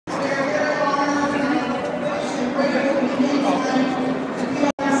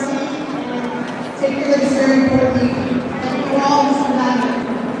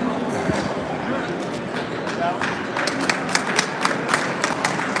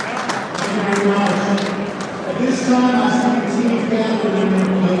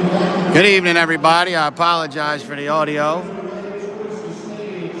Good evening, everybody. I apologize for the audio.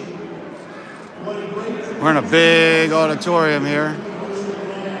 We're in a big auditorium here.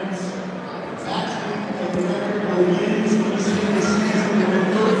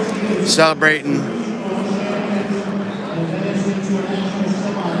 Celebrating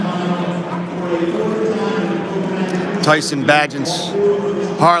Tyson Bagent's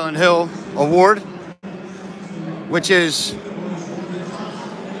Harlan Hill Award, which is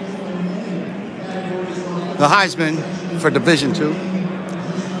the Heisman for Division II.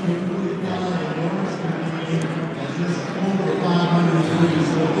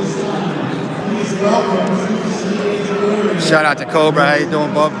 Shout out to Cobra. How you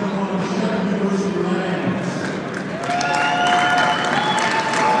doing, bub?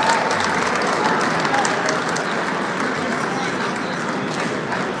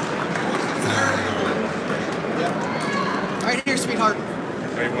 Right here, sweetheart.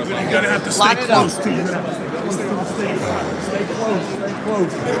 You're gonna have to stay close to you. Stay close. Stay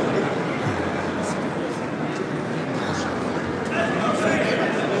close.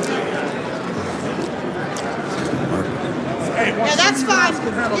 Yeah, that's fine.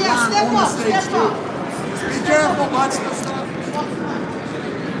 Yeah, step up, step up. Be careful, watch the stuff.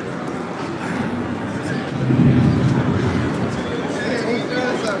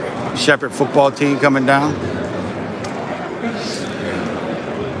 Shepherd football team coming down.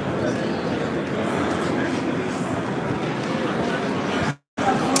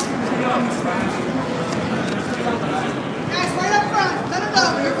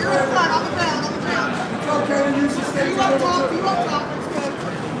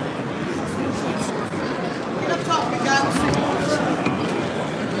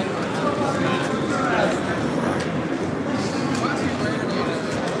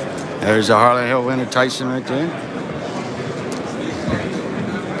 There's a Harlan Hill winner, Tyson, right there.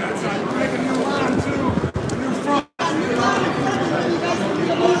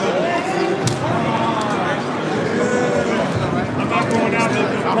 I'm not going out there.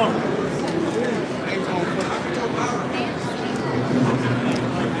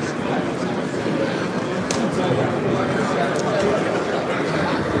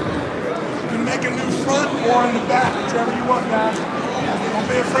 You can make a new front or in the back, whichever you want, guys. Don't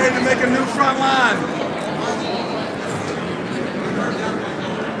be afraid to make a new front line.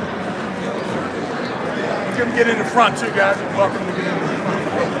 You can get in the front too, guys. You're welcome to get in the front.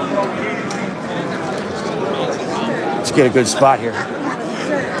 Let's get a good spot here.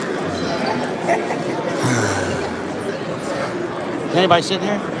 Anybody sitting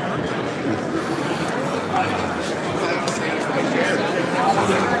here?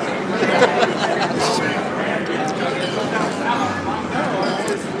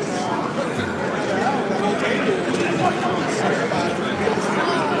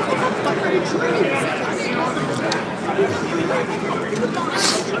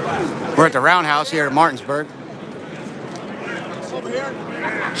 We're at the Roundhouse here in Martinsburg.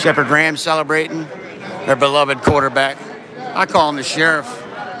 Shepherd Rams celebrating their beloved quarterback. I call him the Sheriff,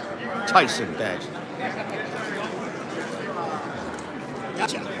 Tyson Bagent.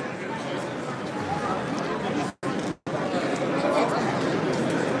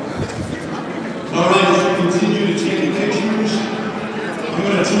 All right, as we continue to take pictures, I'm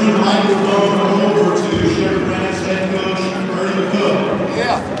going to turn the microphone over to Shepherd Rams head coach, Ernie McCook.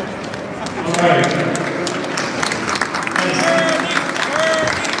 Yeah. All right.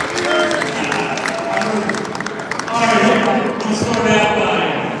 I'll start out by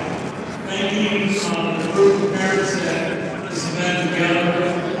thanking the group of parents that put this event together,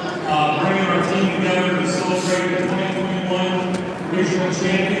 bringing our team together to celebrate the 2021 regional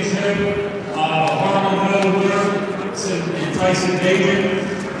championship, Harlon Hill winner, and Tyson Bagent,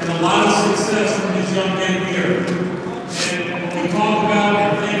 and a lot of success from these young men here. And when we talk about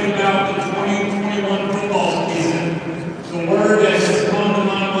and think about the 2021 football season, the word that has come to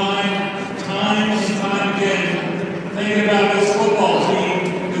my mind time and time again, thinking about this football team,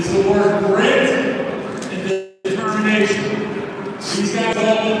 is the word grit and determination. These guys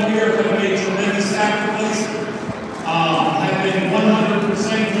all up here have made tremendous sacrifices, have been 100%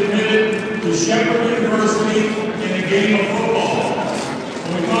 committed to Shepherd University in the game of football.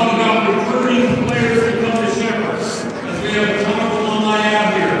 When we talk about recruiting players to come to Shepherd, as we have a ton of alumni out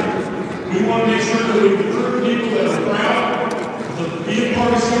here, we want to make sure that we recruit people that are proud to be a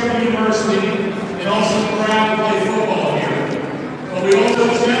part of Shepherd University and also proud to play football here. But we also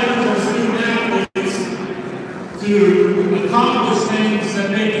challenge our student athletes to accomplish things that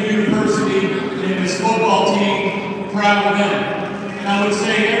make the university and this football team proud of them. And I would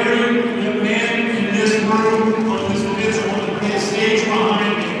say every man in this room on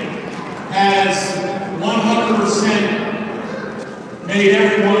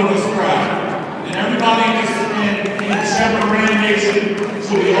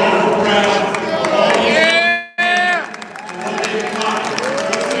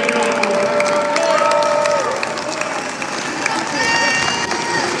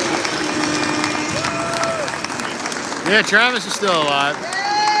Yeah, Travis is still alive.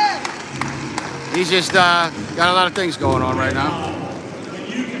 He's just got a lot of things going on right now. But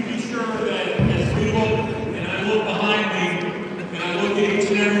you can be sure that as we look, and I look behind me, and I look at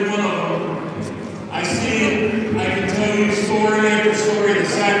each and every one of them, I see it. I can tell you story after story of the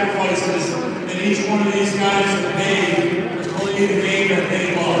sacrifices that each one of these guys have made to play the game that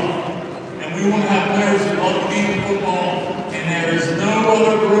they love. And we want to have players that love the game of football, and there is no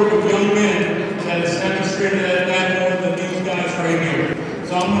other group of young men that has demonstrated that more than these guys right here.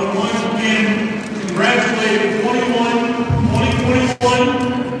 So I'm going to once again congratulate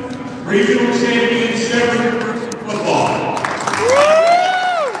 2021 Regional Champion Shepherd Football.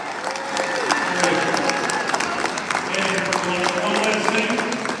 And one last thing.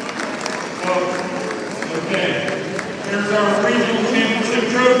 Oh, okay. Here's our Regional Championship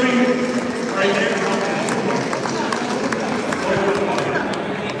trophy right there.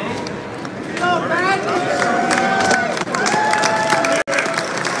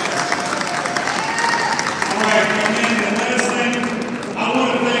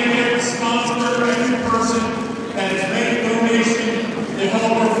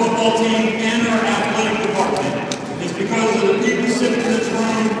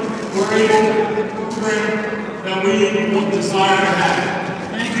 That we will desire to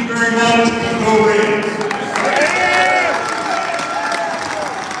have. Thank you very much, and go Raiders.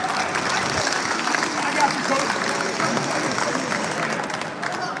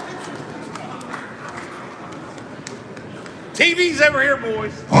 TV's over here,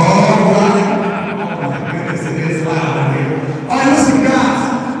 boys. It's loud in here. All right, listen, guys.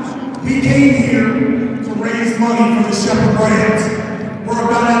 We came here to raise money for the Shepherd Brands. We're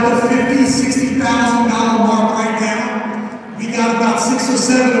about at the $50,000, $60,000 mark right now. We got about 6 or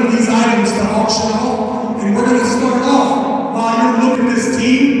 7 of these items to auction off, and we're going to start off while you're looking at this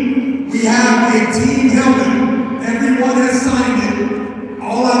team. We have a team helmet. Everyone has signed it.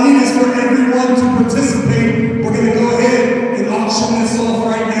 All I need is for everyone to participate. We're going to go ahead and auction this off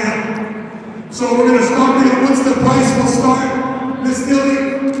right now. So we're going to start there. What's the price? We'll start. Miss Dilly,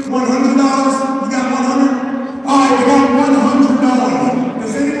 $100. You got 100? All right, we got $100.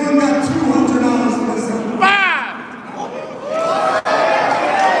 Has anyone got $200 for this?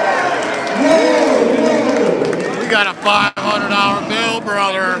 We got a $500 bill,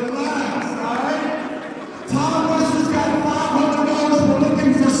 brother. Tom Wester's got $500. We're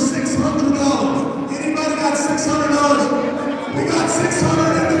looking for $600. Anybody got $600? We got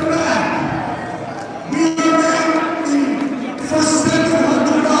 $600 in the back. We are ready for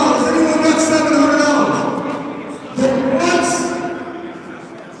 $700. Anyone got $700? The what's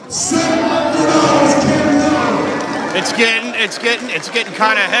 $700 carry on. It's getting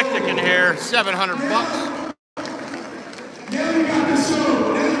kind of hectic in here. $700. Now you got to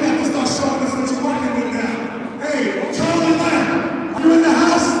show. Now you got to start showing us what you're working with now. Hey, Charlie Lamb, are you in the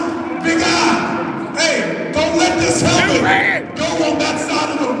house? Big Eye. Hey, don't let this helmet go on that side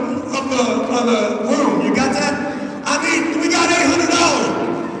of the room. You got that? We got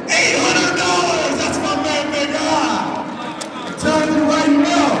 $800. $800. That's my man, Big Eye. I'm telling you right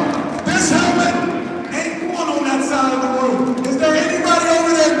now, this helmet ain't going on that side of the room. Is there anybody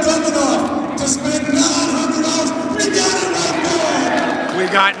over there dumb enough to spend $900? We got it right there. We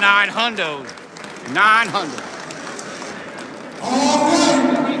got 900. 900. All right.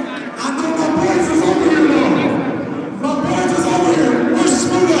 I know my boys is over here though. My boys is over here. Where's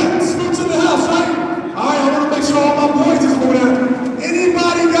Smoot at? Smoot's in the house, right? All right, I want to make sure all my boys is over there.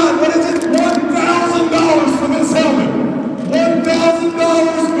 Anybody got, what is it, $1,000 for this helmet?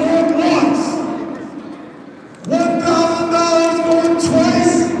 $1,000 going once. $1,000 going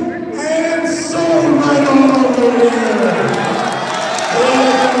twice. And so right on over here.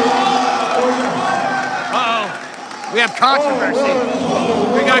 We have controversy.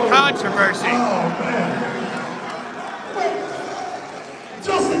 We got controversy. Oh, man.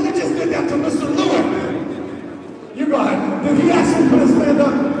 Justin, you just did that to Mr. Lewis. You go ahead. Did he actually put his hand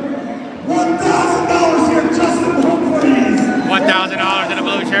up? $1,000 here, Justin, home please. $1,000 in a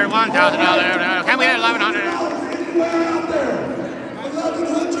blue shirt. $1,000. Can we have $1,100? Anywhere out there.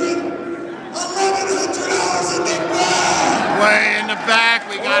 $1,100 in the back. Way in the back,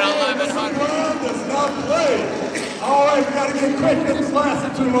 we got 1,100. Does not play. All right, we got to get quick. This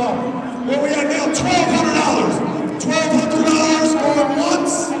lasted too long. Where we at now? $1,200. $1,200 going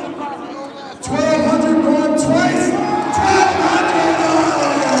once. $1,200 going twice.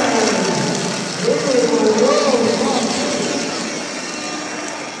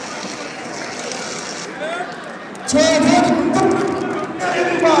 $1,200.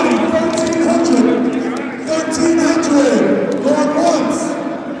 Anybody? $1,300 going once.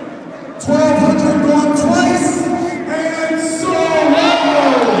 $1,200 going twice. And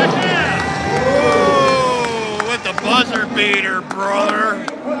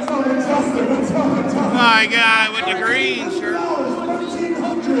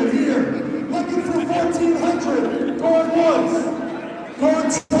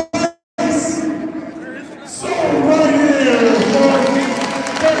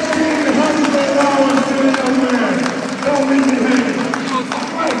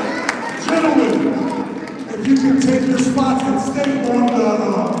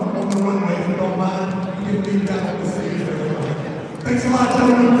a lot,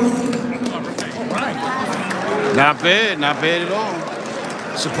 gentlemen. Not bad at all.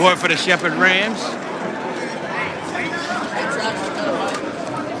 Support for the Shepherd Rams.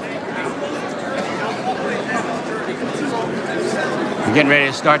 We're getting ready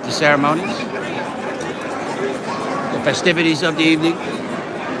to start the ceremonies, the festivities of the evening.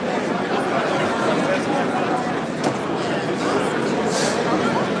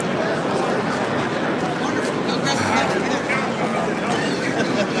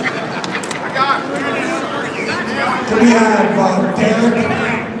 We have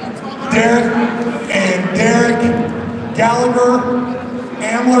Derek Gallagher,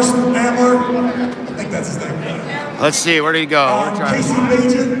 Ambler, I think that's his name. Let's see, where did he go? Casey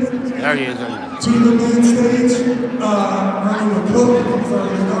Bagent. There he is. To the main stage, running the cook, he's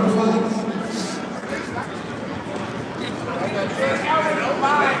already notified.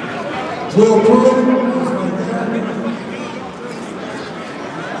 Will Pruitt.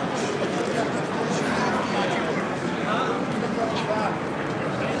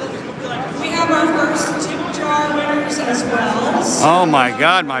 As well. Oh my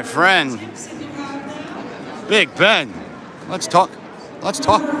God, my friend. Big Ben. Let's talk. Let's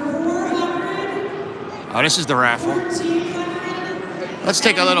talk. Oh, this is the raffle. Let's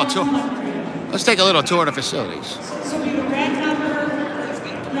take a little tour. Let's take a little tour of the facilities. This will be the red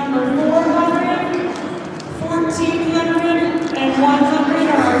number 400, 1400, and 100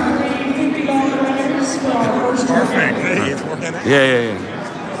 are $50 winners for our first. Perfect. Hey, it's working out. Yeah.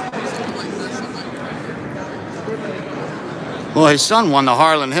 Well, his son won the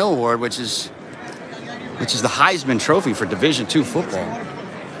Harlan Hill Award, which is the Heisman Trophy for Division II football.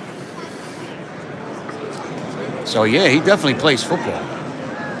 So yeah, he definitely plays football.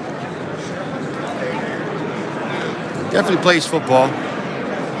 Definitely plays football.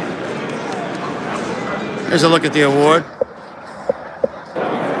 Here's a look at the award.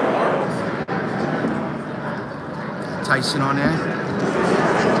 Tyson on there.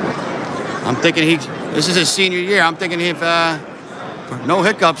 I'm thinking this is his senior year. I'm thinking if no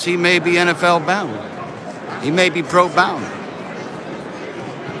hiccups, he may be NFL bound. He may be pro bound.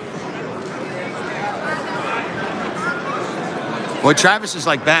 Boy, Travis is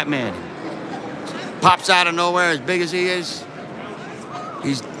like Batman. Pops out of nowhere as big as he is.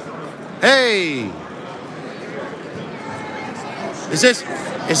 Hey! Is this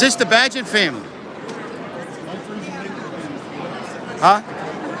the Bagent family? Huh?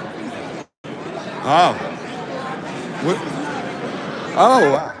 Oh.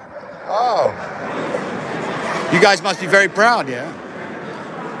 Oh. You guys must be very proud, yeah?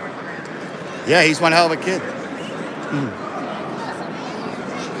 Yeah, he's one hell of a kid.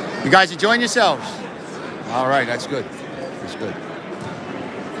 You guys enjoying yourselves? All right, that's good. That's good.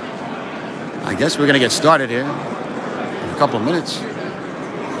 I guess we're going to get started here in a couple of minutes.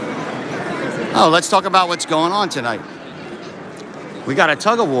 Oh, let's talk about what's going on tonight. We got a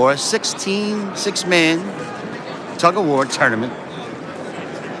tug-of-war, six-man tug-of-war tournament.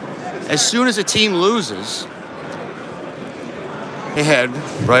 As soon as a team loses, they head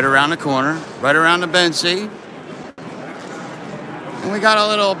right around the corner, right around the bend seat. And we got a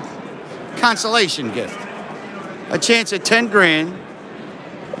little consolation gift. A chance at 10 grand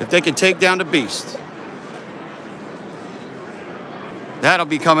if they can take down the beast. That'll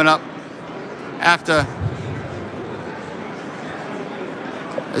be coming up after,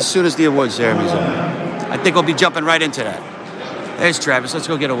 as soon as the awards ceremony's over. I think we'll be jumping right into that. There's Travis. Let's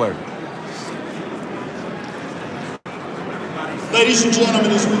go get a word. Ladies and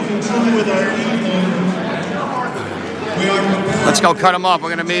gentlemen, as we continue with our evening, we are preparing. Let's go cut him off.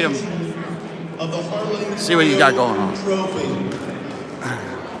 We're going to meet him. Of the HARLON See what you got going on. Trophy.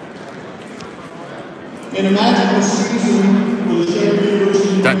 In a magical season, will the Shepherd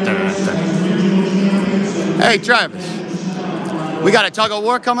University Hey, Travis. We got a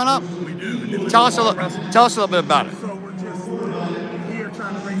tug-of-war coming up? We do. Tell us a little bit about it. So we're just here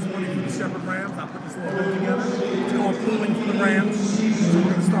trying to raise money for the Shepherd Rams. I put this little event together. It's called Pooling for the Rams. So we're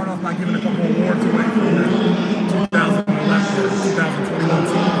going to start off by giving a couple of awards away for the 2011 2021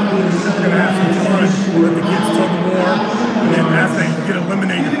 team. We're going to have some fun with the kids tug of war. And then as they get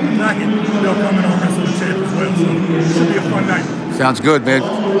eliminated from the bracket, they'll come in on wrestle the champ as well. So it should be a fun night. Sounds good, man.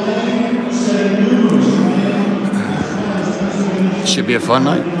 Should be a fun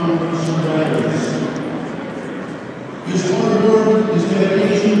night. His hard work, his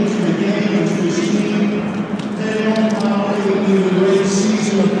dedication to the game and to his team, they don't operate in the great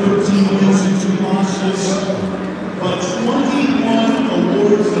season of 13 wins and 2 losses, but 21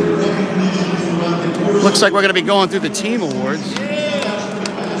 awards and recognitions throughout the course. Looks like we're going to be going through the team awards.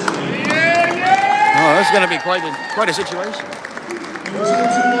 Oh, this is going to be quite a situation. It will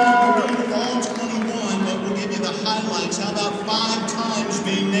take too long to read all 21, but we'll give you the highlights. How about 5 times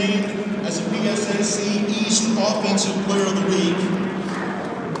being named as a PSAC East Offensive Player of the Week?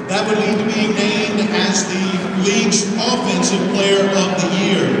 That would lead to being named as the league's Offensive Player of the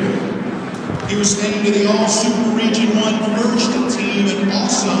Year. He was named to the All-Super Region 1 First Team and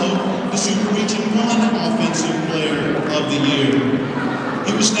also the Super Region 1 Offensive Player of the Year.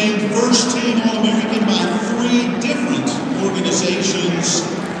 He was named First Team All-American by 3 different organizations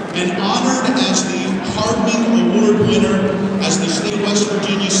and honored as the HARLON Award winner as the state of West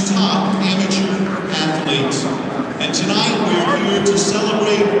Virginia's top amateur athlete. And tonight we are here to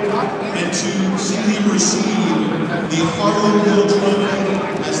celebrate and to see him receive the HARLON Hill Trophy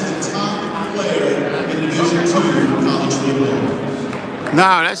as the top player in Division II college football. No,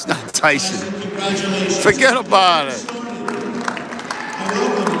 that's not Tyson. Congratulations. Forget about it. And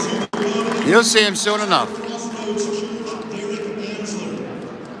welcome to the voting. You'll see him soon enough. Crossroads Church, Derek Ansler.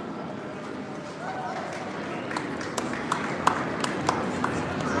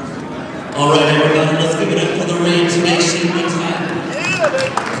 All right, everybody, let's give it up for the Rams Nation one time.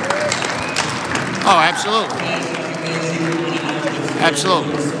 Oh, absolutely.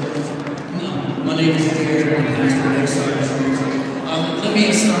 Absolutely. My name is Derek. I'm pastor at Let me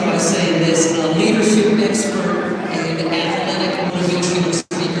start by saying this. Leadership expert and athletic motivational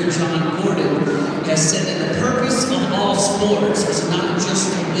speaker John Gordon has said that the purpose of all sports is not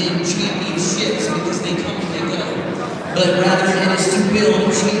just to win championships because they come and they go, but rather it is to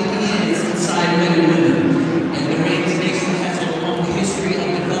build champions inside men and women. And the Rams Nation has a long history of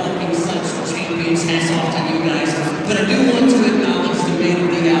developing such champions. Hats off to you guys. But I do want to acknowledge the man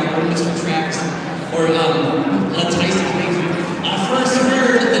of the hour, Mr. Trax, or Tyson Bagent. I first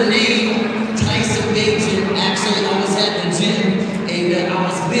heard the name Tyson Bagent. Actually, I was at the gym and I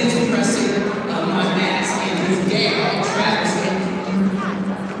was bench pressing my mask, and his dad, Travis,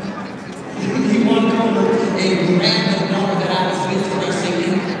 he walked over and grabbed the bar that I was bench pressing,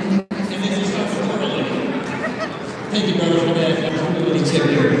 and then he started twirling. Thank you, brother, for that. That was really tip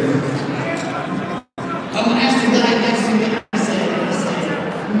here. I'm asking the guy next to me. I said,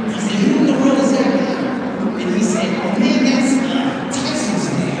 who in the world is that guy? And he said, oh man, that's Tyson's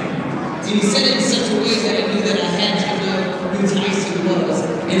name. And he said it in such a way that I knew that I had to know who Tyson was.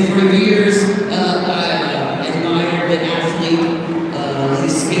 And for years, I admired the athlete,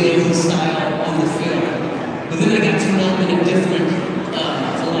 his skill, his style on the field. But then I got to know him in a different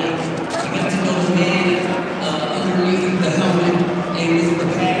light. I got to know the man underneath the helmet and with the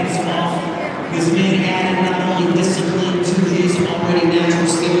pads off. This man added not only discipline to his already natural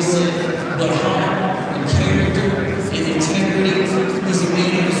skill set, but heart and character and integrity. He's a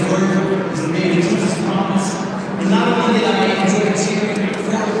man of his word. He's a man who keeps his promise. And not only did I enjoy cheering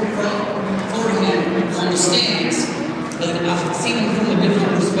for him on the stands, but I've seen him from a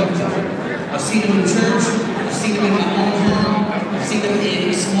different perspective. I've seen him in church. I've seen him in my own home. I've seen him in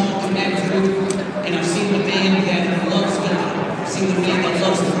a small connect group. And I've seen the man that loves God. I've seen the man that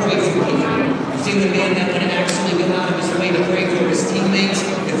loves to pray for people. I've seen the man that would actually go out of his way to pray for his teammates.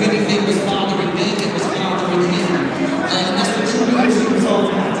 If anything was bothering them, it was bothering him. And that's what true leadership is all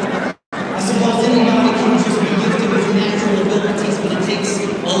about. I suppose anybody can just be gifted with natural abilities, but it takes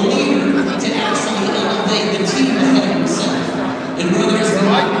a leader to actually elevate the team ahead of himself. And brother, it's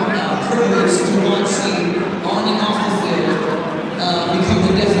my privilege to watch you on and off the field become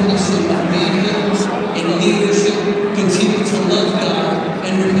the definition of manhood and leadership. Continue to love God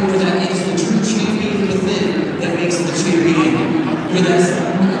and remember that it's the true champion within that makes the champion. We're that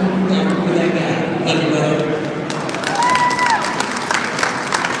guy. Love you, brother.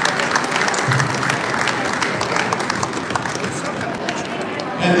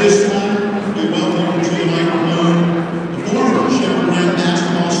 At this time, we welcome to the microphone the former Shepherd Brown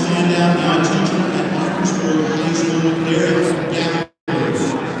basketball standout, now teacher at Martinsburg High School, Derek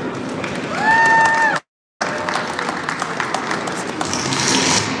Ansler.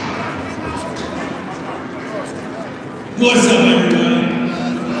 What's up, everybody?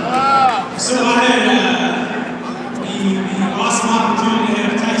 So I had the awesome opportunity to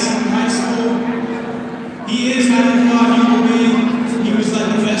have Tyson in high school. He is how you thought he would be. He was like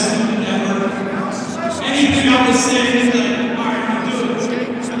the best student ever. Anything I would say is like, all right, I'm do it.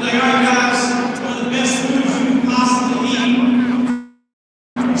 I'm like, all right, guys, one of the best foods you can possibly eat.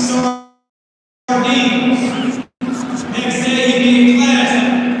 Sardines. Next day, he'd be in class.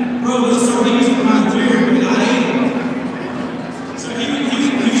 Bro, those sardines were my favorite, but I ate them. So he would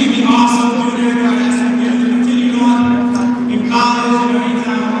be awesome doing everybody.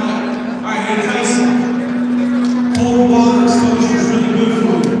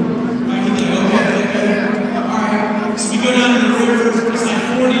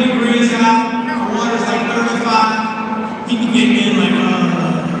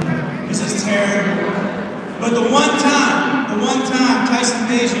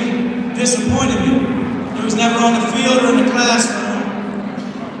 Bagent disappointed me. He was never on the field or in the classroom.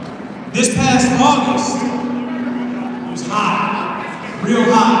 This past August, it was hot, real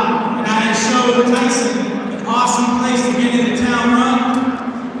hot, and I had showed Tyson an awesome place to get into Town Run.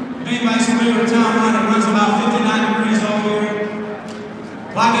 If anybody's familiar with Town Run, it runs about 59 degrees all year.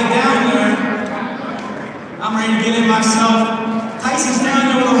 Well, I get down there, I'm ready to get in myself. Tyson's down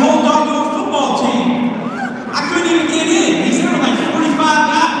there with a whole doggone football team. I couldn't even get in. He's there with like 45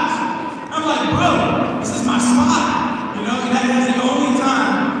 guys. I'm like, bro, this is my spot. You know, and that is the only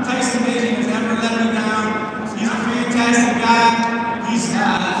time Tyson Bagent has ever let me down. He's a fantastic guy. He's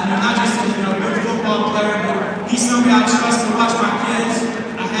not just a good football player, but he's somebody I trust to watch my kids.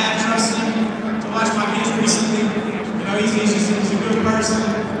 I have trusted him to watch my kids recently. You know, he's a good person,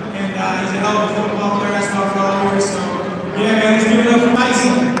 and he's a hell of a football player. That's why we're all here. So, yeah, man, let's give it up for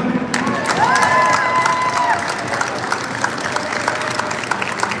Tyson.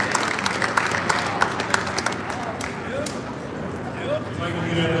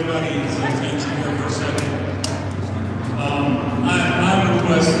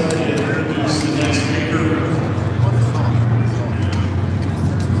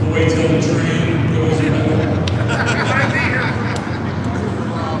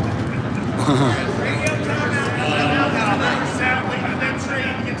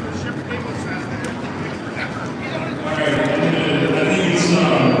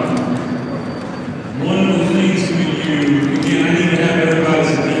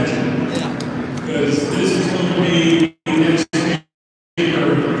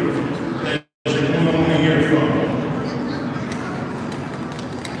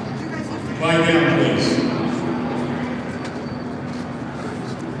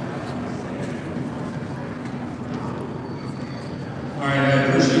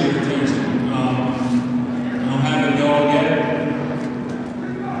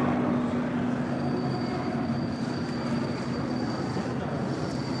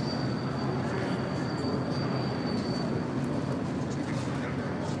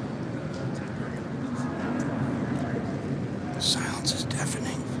 Silence is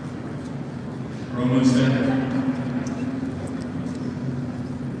deafening. We're almost there.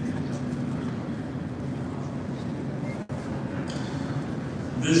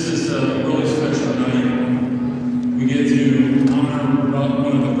 This is a really special night. We get to honor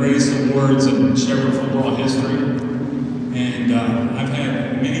one of the greatest awards in Shepherd football history. And I've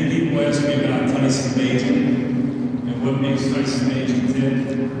had many people ask me about Tyson Bagent and what makes Tyson Bagent tick.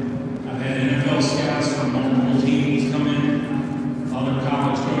 I've had NFL scouts from multiple teams come in. Other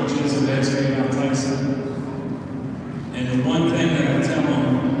college coaches have asked me about Tyson. And the one thing that I tell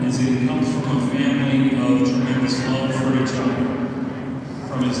them is that he comes from a family of tremendous love for each other.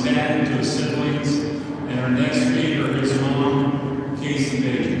 From his dad to his siblings, and our next speaker, his mom, Casey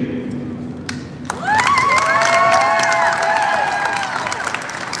Bagent.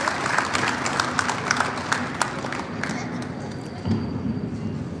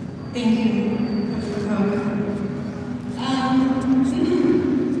 Thank you, Coach Cook.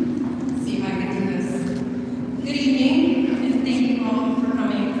 See if I can do this. Good evening, and thank you all for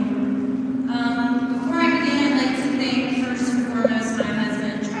coming. Before I begin, I'd like to thank first and foremost my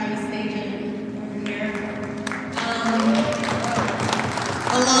husband, over here,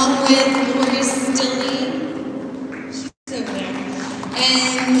 along with Lori Stilley, she's over there,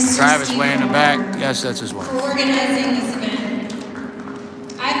 and Mr. Travis Steve way in the Moore back. Yes, that's his wife. for organizing this event.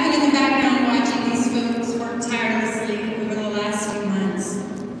 I've been in the background watching these folks work tirelessly over the last few months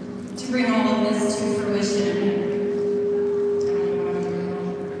to bring all of this to fruition.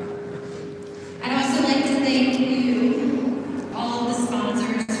 I'd also like to thank you, all of the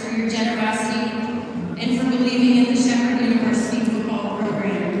sponsors, for your generosity and for believing in the Shepherd University football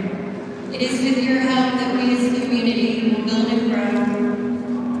program. It is with your help that we as a community will build and grow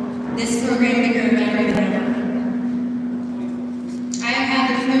this program bigger and better than ever. I have had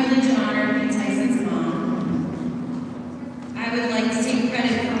the privilege and honor of being Tyson's mom. I would like to take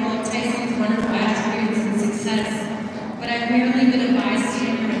credit for all of Tyson's wonderful attributes and success, but I've merely been a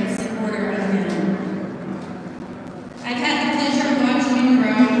bystander and a supporter of him. I've had the pleasure of watching him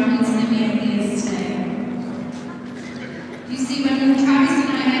grow into the man he is today. You see, when Travis and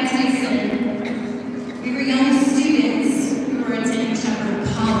I had Tyson, we were young students who were attending Shepherd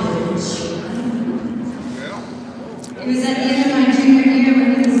College. It was at the end of my junior year when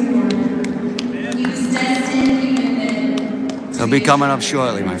he was born. He was destined even then. He'll be coming up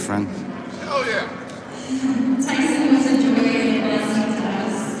shortly, my friend. Hell yeah. Tyson was a joy and a blessing to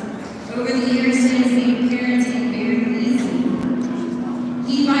us. Over the years, he has made parenting very easy.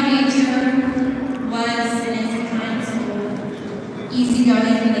 He, by nature, was and is a kind soul, easygoing.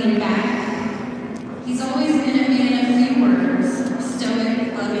 young and laid back. He's always been a man of few words,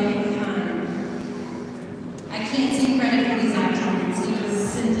 stoic, loving, and kind. I can't take credit for these attributes. He was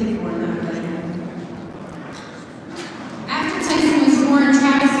simply born that way. After Tyson was born,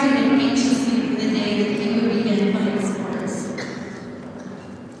 Travis waited anxiously for the day that he would begin playing sports.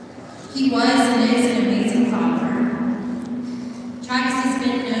 He was and is an amazing father. Travis has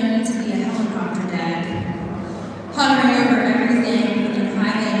been known to be a helicopter dad, hovering over everything and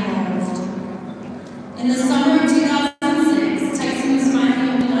highly involved. In the summer of 2006, Tyson was finally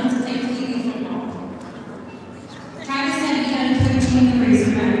old enough to play PE football. Travis had begun coaching the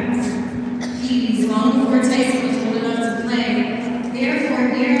Razorbacks, PEs, long before Tyson was old enough to play, therefore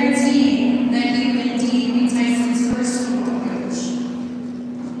guaranteeing that he would indeed be Tyson's first football coach.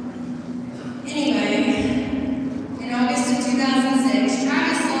 Anyway, in August of 2006,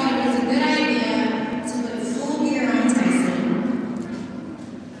 Travis thought it was a good idea to put full gear on Tyson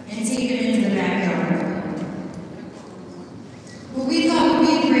and take him into the backyard. What we thought would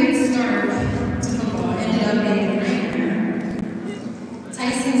be a great start to football ended up being a nightmare.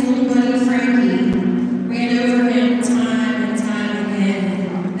 Tyson's little buddy Frankie ran over him time and time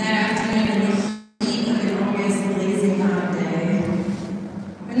again that afternoon in the heat of an August blazing hot day.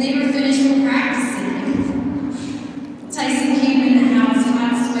 When they were finished with practicing, Tyson came in the house,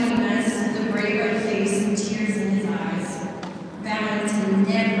 hot, sweaty mess, with a bright red face and tears in his eyes, vowing to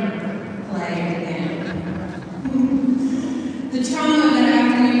never play again. The trauma of that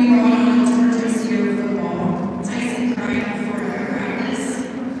afternoon brought on a torturous year of football. Tyson cried before every practice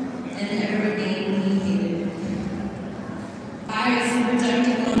and every game he hated. I, as the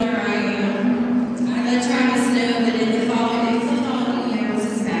productive mother I am, I let Travis know that in the following year was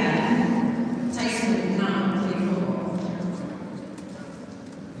as bad. Tyson would not play football.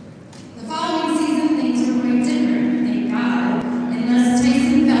 The following season, things were quite different, thank God, and thus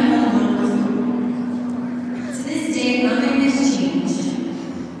Tyson fell in love with football. To this day, nothing has changed.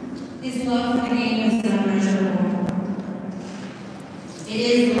 His love for the game is unmeasurable. It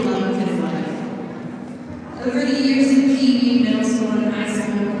is the love of his life. Over the years of PE, middle school, and high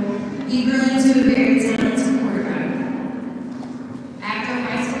school, he grew into a very talented quarterback. After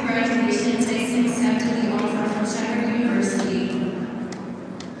high school graduation, Tyson accepted the offer from Shepherd University,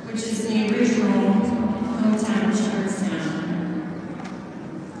 which is the original hometown of Shepherdstown.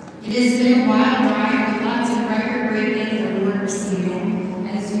 It has been a wild ride with lots of record-breaking and award-receiving,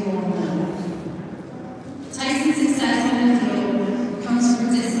 as you all know. Tyson's success on the field comes from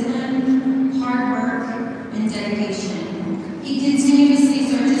discipline, hard work, and dedication. He continuously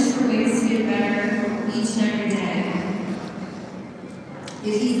searches for ways to get better each and every day.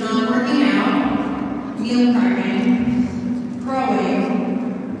 If he's not working out, meal prepping, growing,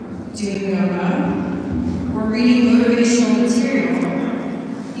 doing yoga, or reading motivational material,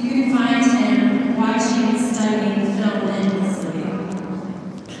 you can find him watching and studying film endlessly.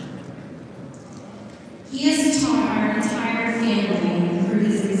 He has taught our entire family through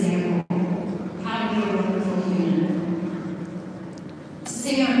his example how to be a wonderful human. To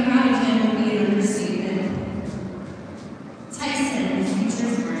say I'm proud of him would be an understatement. Tyson, the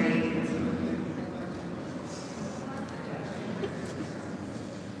future's bright.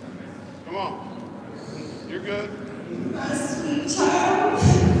 Come on. You're good. My sweet child.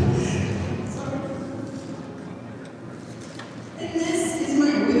 And this is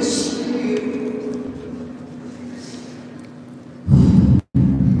my wish for you.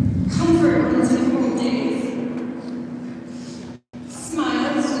 Comfort in difficult days.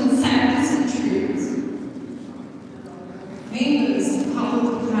 Smiles and sadness and truths. Rainbows and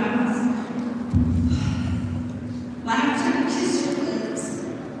hollow clouds. Laughter to kiss your lips.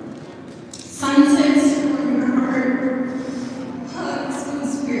 Sunsets from your heart. Hugs when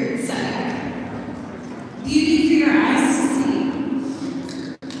spirit's sad. Beauty for your eyes to see.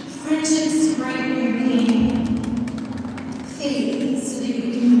 Friendships to brighten your being. Faith so that you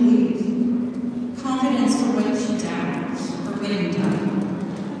can believe. Confidence for what you doubt or when you doubt.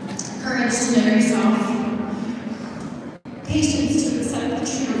 Courage to know yourself. Patience to accept the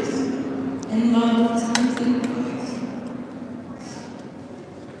truth. And love to complete life.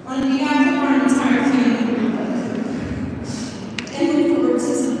 On behalf of our entire family, we love you. And look forward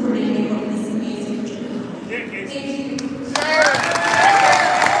to supporting you on this amazing journey. Thank you.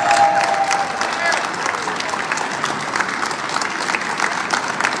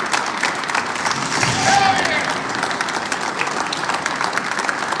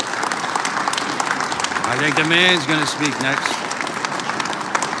 I think the man's going to speak next.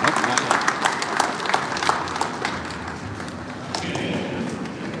 Nope, not yet.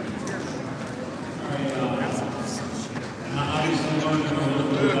 Obviously,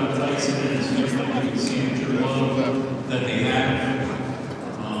 that they have,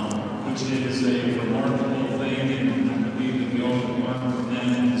 which is a remarkable thing, and I believe that we all can learn from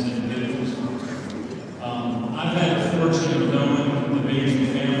them as individuals. I've had the fortune of knowing the Bagent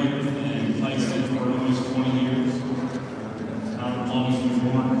family and Tyson for almost 20 years, however long as we've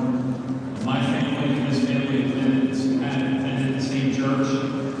born. My family and his family attended the same church,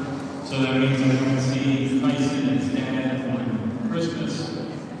 so that means I can see Tyson and his dad on Christmas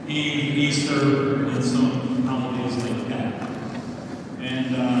Eve, Easter, and some holidays like that.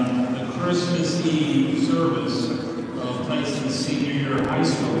 And the Christmas Eve service of Tyson's senior year of high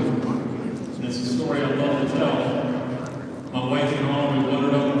school, and it's a story I love to tell. My wife and I, we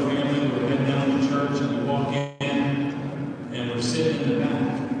loaded up our family, we were heading down to church, and we walk in, and we're sitting in the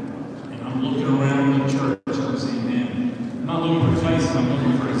back, and I'm looking around the church, and I'm saying, man, I'm not looking for Tyson, I'm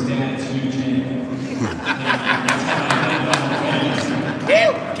looking for his dad's huge hand.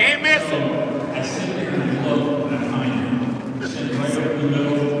 Can't miss him. I sit there and I look, and I find him. Sitting right up in the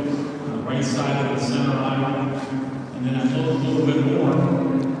middle, on the right side of the center aisle, and then I look a little bit more,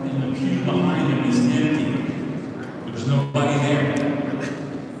 and the pew behind him is empty. There's nobody there.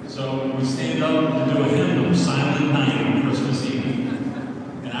 So we stand up to do a hymn of Silent Night on Christmas Eve.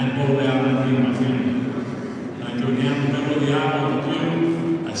 And I go down and leave my family. And I go down the middle of the aisle of the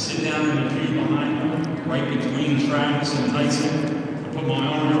pew. I sit down in the pew behind him, right between Travis and Tyson. I put my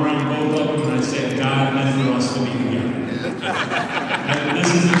arm around both of them and I say, God meant for us to be together. And this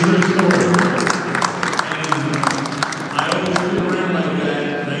is a true story. And I always look around like that.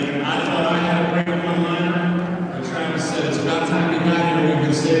 I thought I had a break one liner. But Travis said, it's about time you got here. We've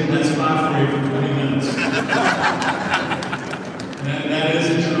been sitting that spot for you for 20 minutes. That is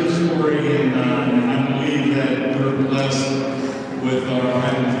a true story, and I believe that we're blessed with our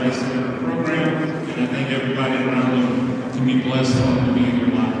having Tyson program, and I think everybody around them can be blessed to be in your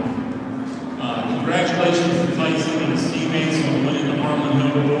life. Congratulations to Tyson and his teammates on winning the HARLON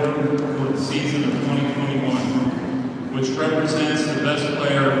Hill Award for the season of 2021, which represents the best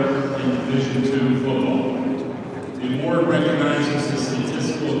player in Division II football. The award recognizes the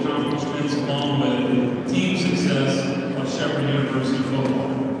statistical accomplishments along with team success of Shepherd University football.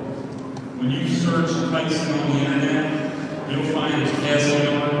 When you search Tyson on the internet, you'll find his passing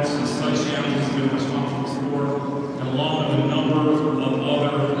yards, his touchdowns he's been responsible for, and along with a number of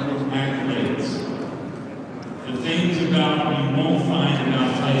other accolades. The things about you won't find about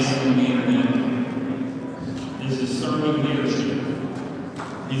Tyson on the internet is his servant leadership.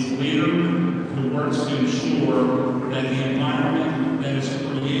 He's a leader who works to ensure that the environment that is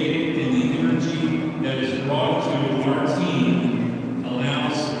created and the energy that is brought to our team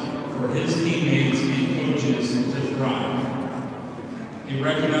allows for his teammates and coaches to thrive. He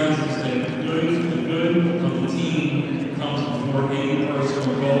recognizes that the good of the team comes before any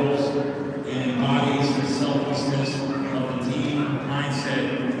personal goals and embodies the selflessness of the team mindset.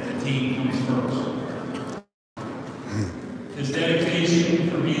 The team comes first. His dedication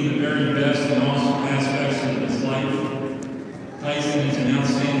for being the very best in all aspects of his life. Tyson is an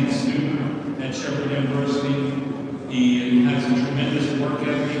outstanding student at Shepherd University. He has a tremendous work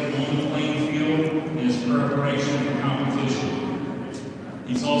ethic on the playing field in his preparation for competition.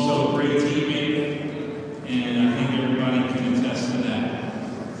 He's also a great teammate, and I think everybody can attest to that.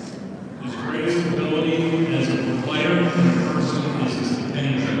 His greatest ability as a player and a person is his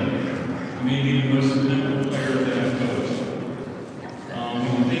potential. He may be the most dependable player that I've coached. When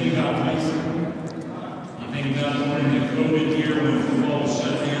you think about Tyson, I think about during the COVID year when football was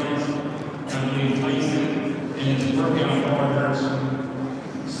shut down, I believe Tyson and his workout partners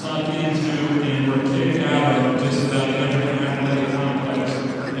snuck into and were kicked out of just about every athletic complex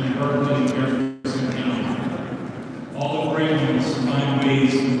in Berkeley and Jefferson County. All the great ones find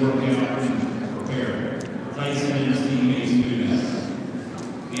ways to work out and prepare. Tyson and his teammates do that.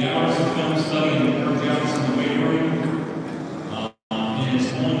 The hours of film study and workouts in the weight room, and his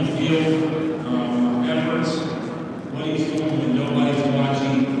on the field efforts, what he's doing when nobody's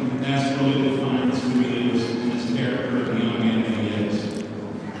watching, that's really defines who he is and his character, the young man that he is.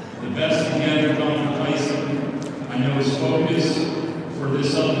 The best together going for Tyson. I know his focus for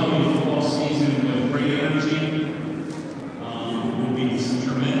this upcoming football season with great energy will be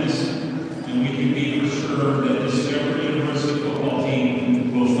tremendous, and we can be for sure that this Shepherd University football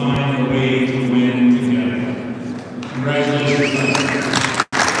team will find a way to win together. Congratulations, Tyson.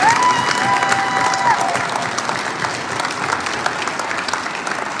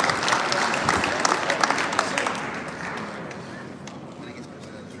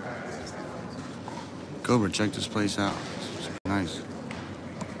 Cobra, check this place out. It's nice.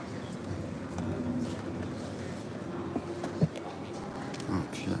 Oh,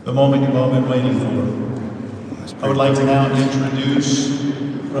 shit. The moment you've all been waiting for. That's I would like to now introduce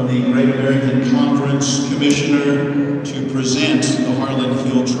from the Great American Conference Commissioner to present the Harlan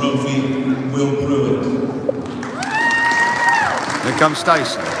Field Trophy, Will Pruitt. Here comes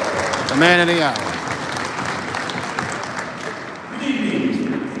Tyson, the man of the hour.